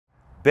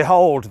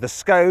Behold, the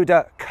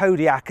Skoda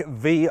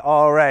Kodiaq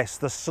vRS,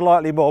 the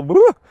slightly more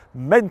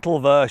mental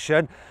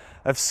version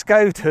of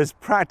Skoda's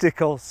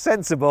practical,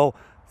 sensible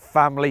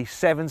family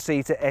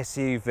 7-seater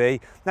SUV.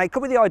 Now, it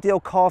could be the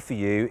ideal car for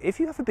you if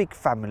you have a big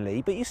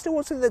family, but you still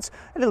want something that's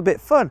a little bit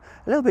fun,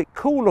 a little bit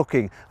cool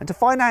looking. And to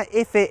find out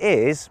if it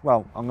is,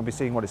 well, I'm going to be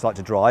seeing what it's like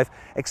to drive,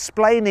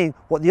 explaining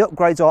what the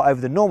upgrades are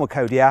over the normal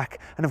Kodiaq,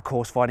 and of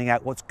course finding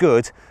out what's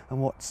good and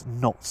what's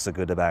not so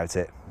good about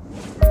it.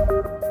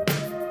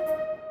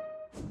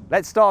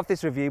 Let's start off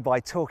this review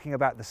by talking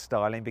about the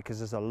styling, because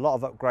there's a lot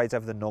of upgrades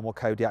over the normal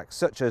Kodiaq,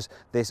 such as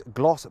this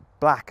gloss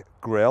black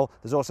grille.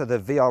 There's also the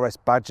vRS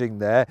badging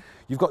there.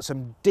 You've got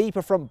some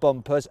deeper front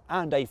bumpers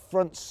and a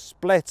front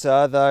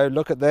splitter, though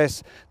look at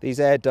this. These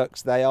air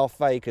ducts, they are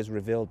fake as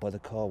revealed by the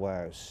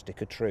carwow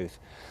stick of truth.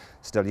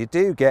 Still, you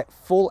do get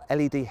full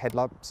LED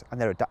headlamps, and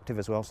they're adaptive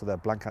as well, so they'll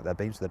blank out their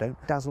beams so they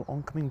don't dazzle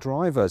oncoming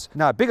drivers.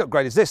 Now, a big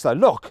upgrade is this though,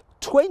 look,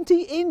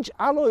 20-inch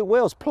alloy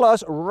wheels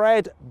plus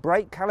red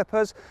brake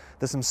calipers.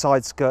 There's some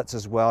side skirts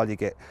as well. You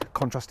get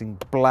contrasting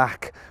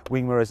black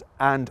wing mirrors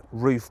and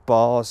roof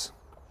bars.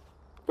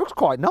 Looks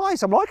quite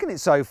nice, I'm liking it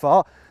so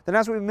far. Then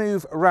as we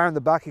move around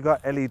the back, you've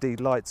got LED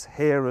lights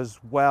here as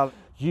well.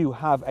 You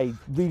have a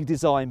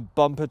redesigned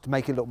bumper to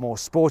make it look more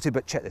sporty,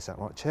 but check this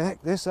out, right,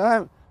 check this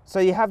out. So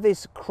you have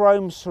this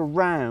chrome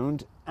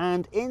surround,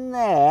 and in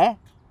there,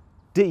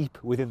 deep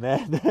within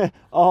there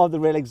are the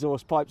real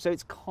exhaust pipes. So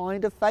it's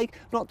kind of fake,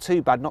 not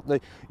too bad, not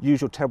the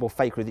usual terrible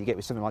fakery that you get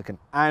with something like an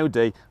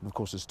Audi. And of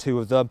course there's two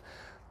of them.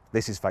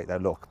 This is fake though,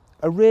 look.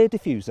 A rear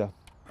diffuser,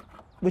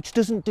 which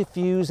doesn't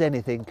diffuse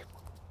anything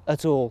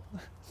at all.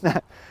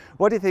 Now,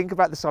 what do you think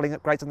about the styling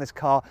upgrades on this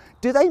car?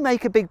 Do they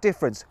make a big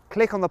difference?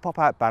 Click on the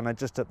pop-out banner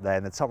just up there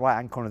in the top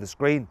right-hand corner of the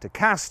screen to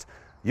cast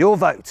your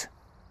vote.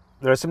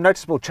 There are some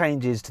noticeable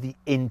changes to the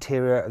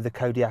interior of the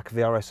Kodiaq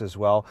vRS as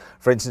well.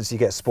 For instance, you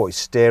get a sporty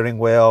steering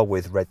wheel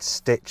with red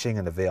stitching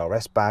and a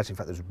vRS badge. In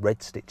fact, there's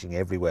red stitching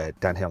everywhere,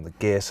 down here on the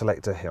gear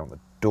selector, here on the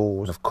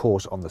doors, and of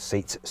course on the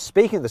seats.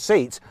 Speaking of the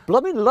seats,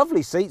 blooming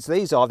lovely seats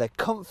these are. They're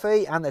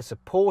comfy and they're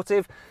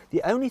supportive.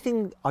 The only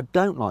thing I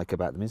don't like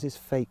about them is this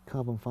fake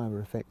carbon fibre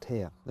effect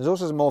here. There's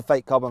also some more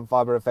fake carbon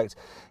fibre effect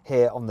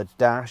here on the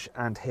dash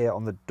and here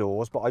on the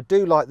doors, but I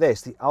do like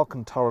this, the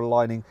Alcantara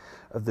lining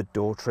of the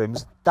door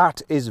trims.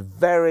 That is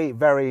very,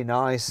 very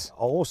nice.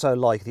 I also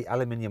like the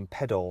aluminium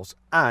pedals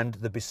and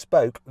the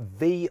bespoke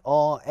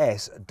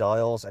vRS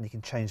dials, and you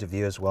can change the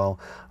view as well.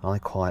 I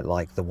quite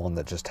like the one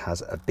that just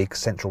has a big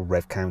central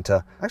rev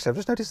counter. Actually, I've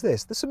just noticed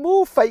this. There's some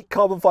more fake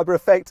carbon fibre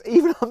effect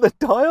even on the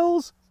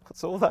dials.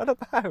 What's all that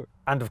about?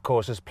 And of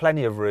course, there's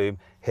plenty of room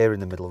here in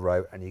the middle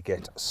row, and you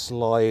get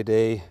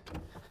slidey,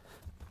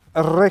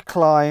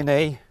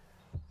 recliney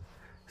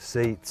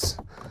seats.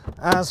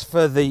 As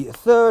for the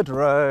third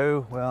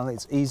row, well,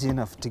 it's easy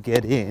enough to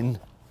get in,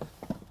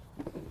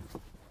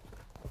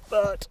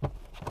 but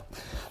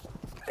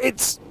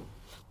it's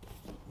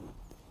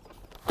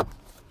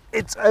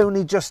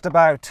only just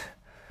about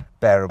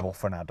bearable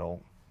for an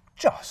adult.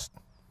 Just.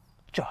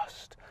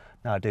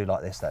 Now I do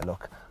like this though,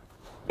 look.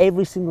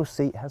 Every single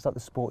seat has like the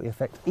sporty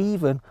effect,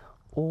 even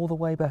all the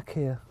way back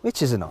here,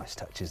 which is a nice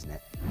touch, isn't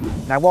it?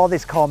 Now, while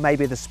this car may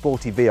be the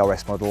sporty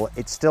vRS model,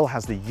 it still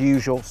has the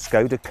usual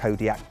Skoda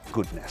Kodiaq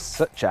goodness,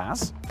 such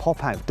as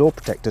pop-out door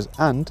protectors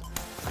and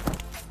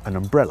an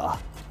umbrella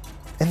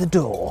in the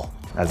door.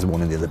 There's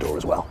one in the other door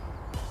as well.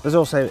 There's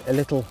also a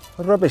little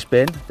rubbish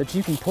bin that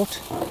you can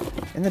put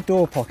in the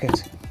door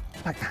pocket,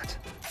 like that.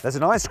 There's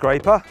an eye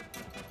scraper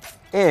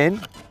in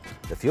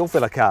the fuel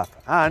filler cap,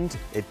 and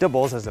it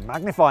doubles as a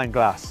magnifying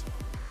glass.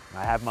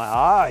 I have my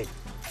eye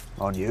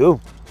on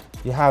you.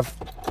 You have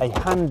a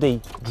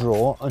handy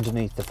drawer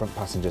underneath the front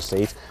passenger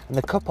seat, and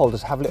the cup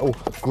holders have little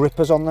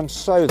grippers on them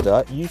so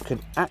that you can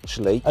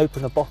actually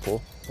open a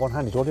bottle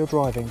one-handed while you're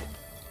driving.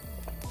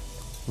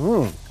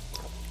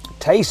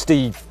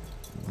 Tasty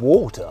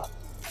water.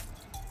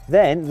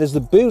 Then there's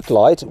the boot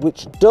light,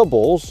 which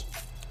doubles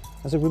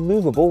as a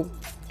removable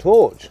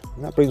torch.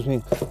 And that brings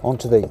me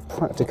onto the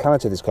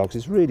practicality of this car, because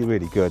it's really,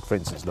 really good. For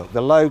instance, look,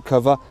 the low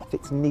cover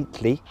fits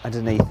neatly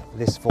underneath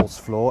this false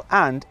floor,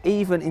 and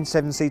even in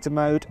 7-seater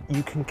mode,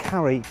 you can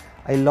carry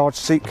a large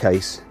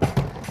suitcase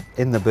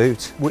in the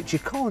boot, which you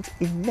can't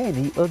in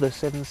many other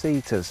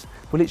 7-seaters.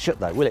 Will it shut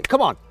though? Will it?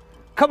 Come on,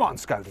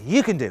 Skoda,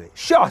 you can do it.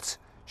 Shut!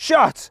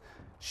 It's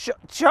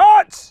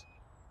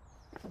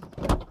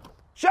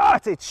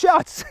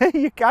shut!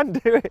 You can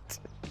do it.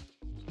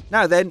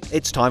 Now then,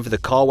 it's time for the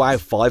carwow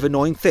 5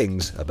 annoying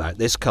things about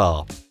this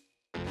car.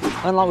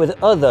 Unlike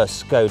with other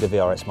Skoda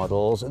vRS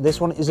models,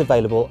 this one is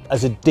available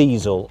as a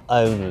diesel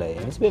only.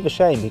 And it's a bit of a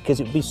shame, because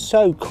it would be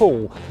so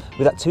cool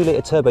with that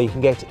 2-litre turbo you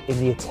can get in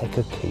the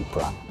Ateca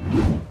Cupra.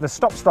 The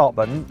stop-start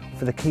button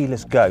for the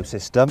keyless go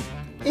system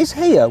is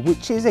here,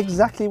 which is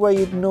exactly where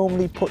you'd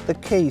normally put the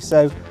key,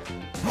 so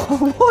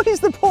what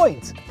is the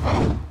point?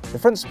 The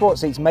front sport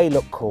seats may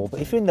look cool,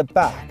 but if you're in the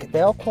back,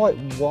 they are quite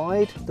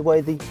wide. The way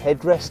the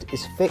headrest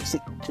is fixed,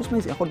 it just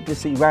makes it harder to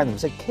see around them.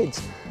 So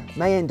kids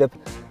may end up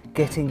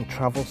getting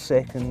travel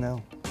sick, and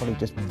they'll probably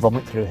just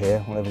vomit through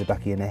here all over the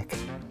back of your neck.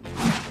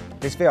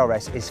 this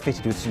vRS is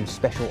fitted with some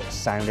special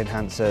sound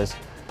enhancers.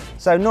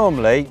 So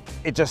normally,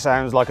 it just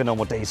sounds like a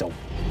normal diesel.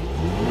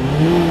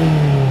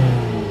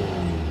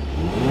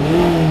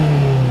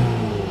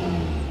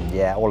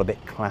 Yeah, all a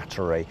bit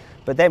clattery.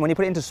 But then when you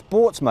put it into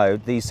sports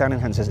mode, these sound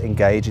enhancers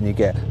engage and you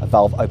get a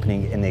valve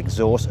opening in the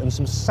exhaust and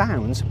some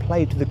sounds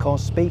played to the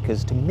car's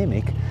speakers to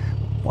mimic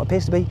what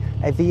appears to be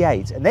a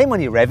V8. And then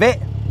when you rev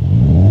it,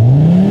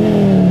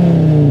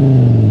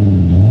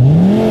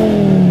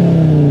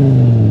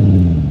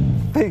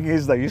 thing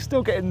is though, you're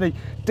still getting the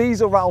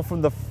diesel rattle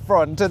from the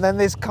front and then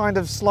this kind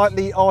of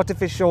slightly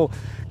artificial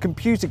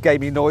computer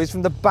gaming noise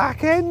from the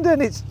back end,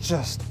 and it's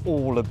just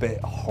all a bit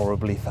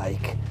horribly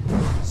fake.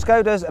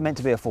 Skodas are meant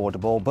to be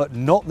affordable, but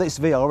not this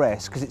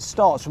vRS, because it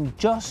starts from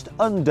just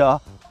under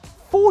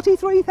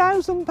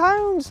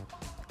 £43,000.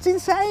 It's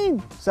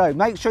insane. So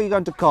make sure you go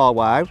into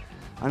CarWow,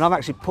 and I've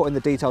actually put in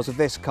the details of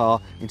this car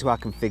into our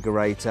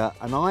configurator,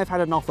 and I've had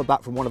an offer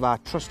back from one of our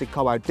trusted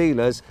CarWow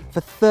dealers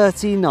for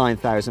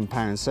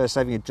 £39,000, so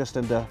saving you just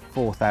under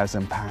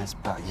 £4,000.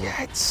 But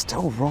yeah, it's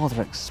still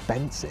rather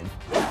expensive.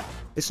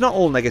 It's not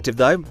all negative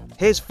though.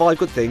 Here's 5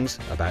 good things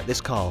about this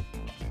car.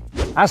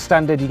 As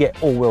standard, you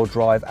get all-wheel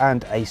drive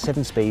and a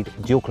 7-speed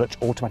dual-clutch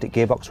automatic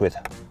gearbox with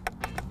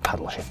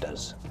paddle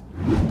shifters.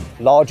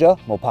 Larger,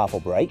 more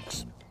powerful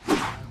brakes.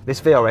 This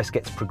VRS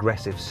gets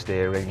progressive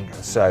steering,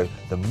 so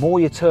the more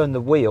you turn the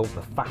wheel,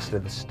 the faster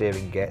the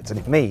steering gets, and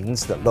it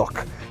means that, look,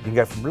 you can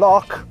go from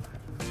lock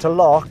to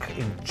lock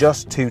in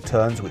just 2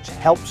 turns, which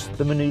helps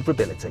the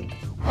manoeuvrability.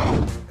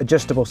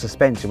 Adjustable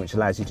suspension, which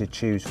allows you to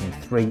choose from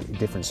 3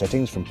 different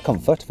settings, from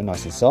comfort for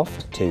nice and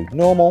soft, to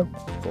normal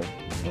for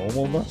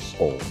normalness,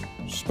 or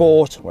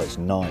sport where it's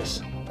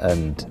nice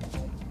and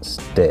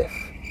stiff.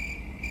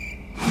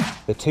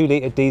 The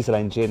 2-litre diesel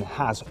engine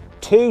has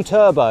 2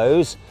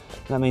 turbos.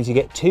 That means you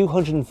get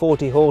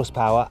 240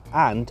 horsepower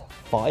and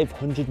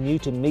 500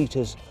 Newton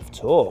meters of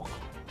torque.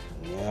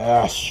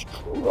 Yeah,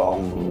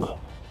 strong.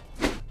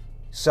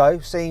 So,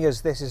 seeing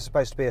as this is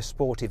supposed to be a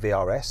sporty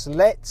VRS,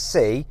 let's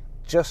see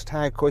just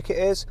how quick it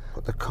is.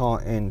 Put the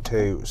car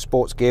into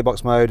sports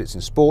gearbox mode, it's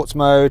in sports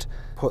mode.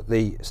 Put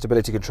the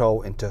stability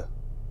control into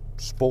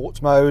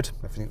sports mode,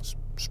 everything's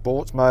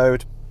sports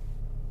mode.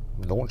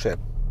 Launch it,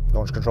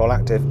 launch control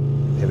active,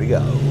 here we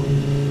go.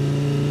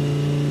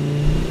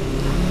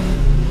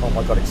 Oh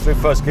my God, it's through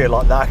first gear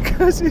like that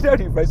because it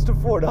only raised to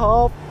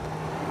 4.5.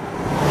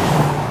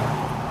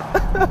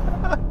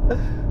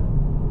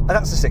 And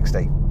that's a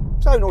 60.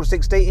 So 0 to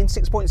 60 in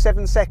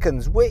 6.7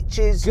 seconds, which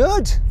is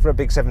good for a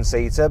big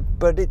 7-seater,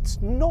 but it's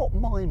not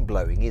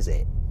mind-blowing, is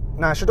it?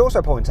 Now, I should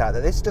also point out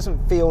that this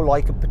doesn't feel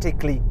like a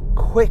particularly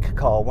quick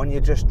car when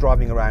you're just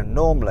driving around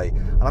normally.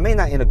 And I mean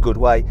that in a good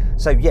way.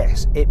 So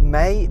yes, it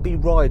may be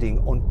riding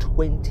on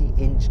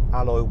 20-inch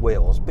alloy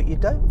wheels, but you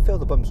don't feel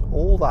the bumps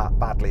all that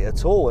badly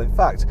at all. In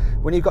fact,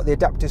 when you've got the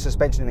adaptive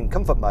suspension in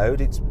comfort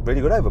mode, it's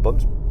really good over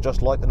bumps,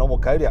 just like the normal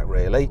Kodiaq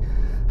really.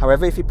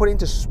 However, if you put it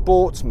into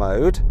sports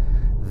mode,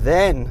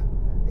 then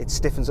it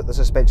stiffens up the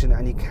suspension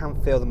and you can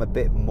feel them a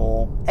bit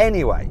more.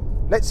 Anyway,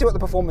 let's see what the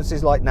performance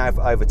is like now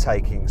for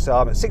overtaking. So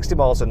I'm at 60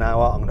 miles an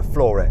hour, I'm going to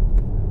floor it.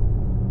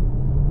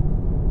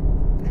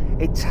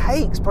 It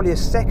takes probably a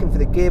second for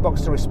the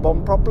gearbox to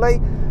respond properly,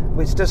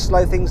 which does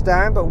slow things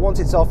down, but once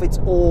it's off, it's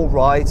all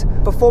right.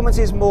 Performance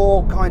is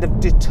more kind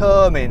of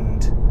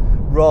determined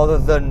rather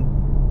than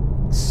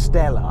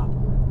stellar.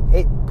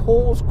 It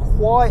pulls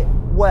quite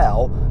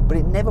well, but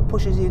it never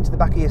pushes you into the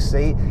back of your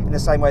seat in the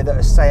same way that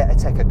a Seat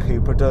Ateca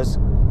Cupra does.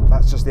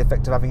 That's just the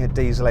effect of having a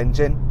diesel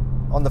engine.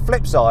 On the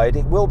flip side,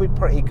 it will be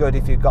pretty good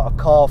if you've got a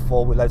car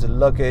full with loads of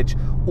luggage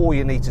or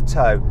you need to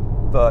tow.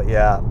 But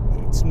yeah,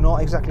 it's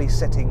not exactly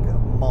setting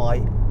my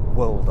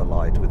world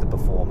alight with the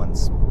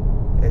performance.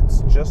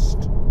 It's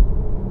just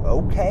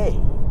okay.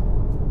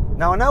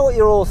 Now I know what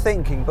you're all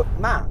thinking, but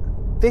Matt,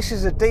 this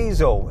is a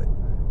diesel.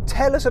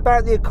 Tell us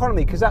about the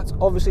economy, because that's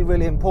obviously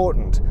really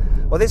important.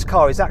 Well, this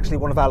car is actually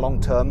one of our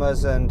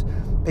long-termers and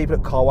people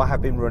at CarWow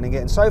have been running it,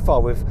 and so far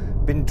we've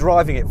been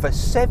driving it for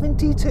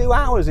 72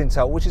 hours in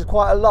total, which is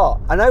quite a lot.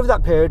 And over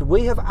that period,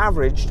 we have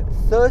averaged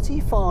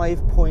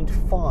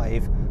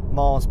 35.5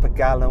 miles per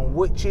gallon,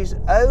 which is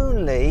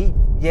only,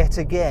 yet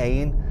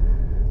again,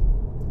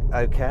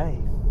 okay.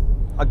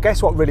 I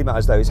guess what really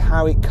matters though is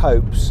how it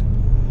copes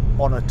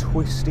on a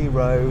twisty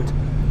road.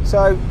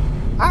 So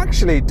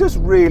actually it does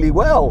really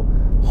well.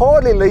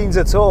 Hardly leans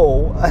at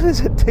all, and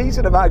there's a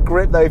decent amount of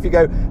grip though. If you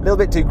go a little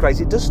bit too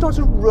crazy, it does start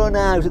to run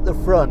out at the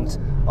front.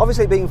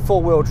 Obviously being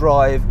 4-wheel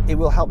drive, it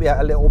will help you out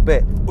a little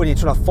bit when you're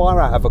trying to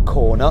fire out of a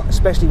corner,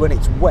 especially when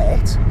it's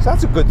wet, so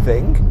that's a good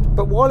thing.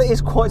 But while it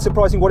is quite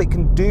surprising what it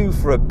can do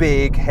for a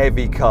big,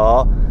 heavy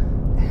car,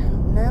 it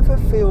never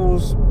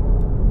feels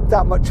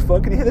that much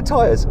fun. Can you hear the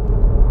tyres?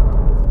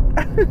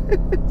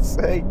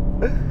 See?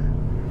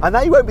 And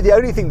they won't be the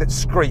only thing that's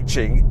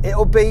screeching.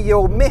 It'll be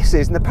your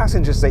missus in the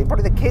passenger seat,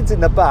 probably the kids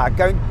in the back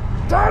going,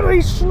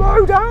 "Daddy,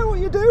 slow down, what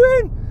are you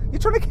doing? You're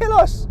trying to kill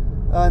us."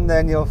 And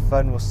then your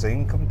fun will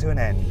soon come to an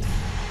end.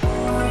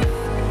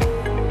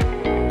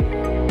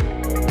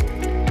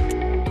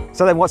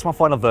 So then what's my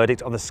final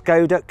verdict on the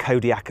Skoda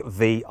Kodiaq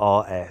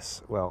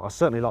vRS? Well, I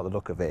certainly like the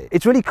look of it.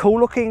 It's really cool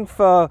looking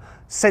for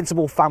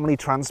sensible family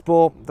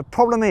transport. The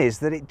problem is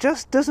that it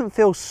just doesn't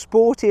feel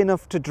sporty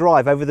enough to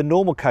drive over the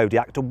normal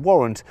Kodiaq to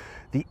warrant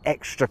the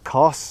extra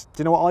costs.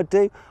 Do you know what I'd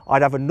do?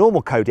 I'd have a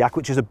normal Kodiaq,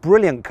 which is a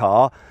brilliant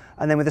car,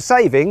 and then with the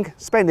saving,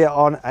 spend it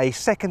on a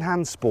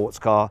second-hand sports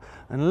car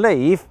and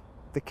leave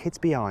the kids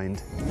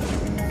behind.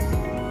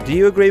 Do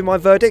you agree with my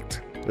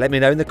verdict? Let me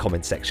know in the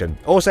comments section.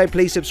 Also,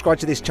 please subscribe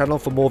to this channel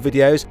for more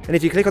videos, and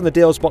if you click on the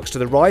deals box to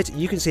the right,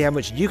 you can see how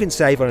much you can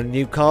save on a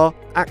new car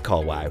at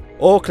CarWow,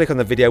 or click on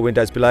the video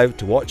windows below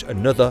to watch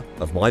another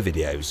of my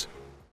videos.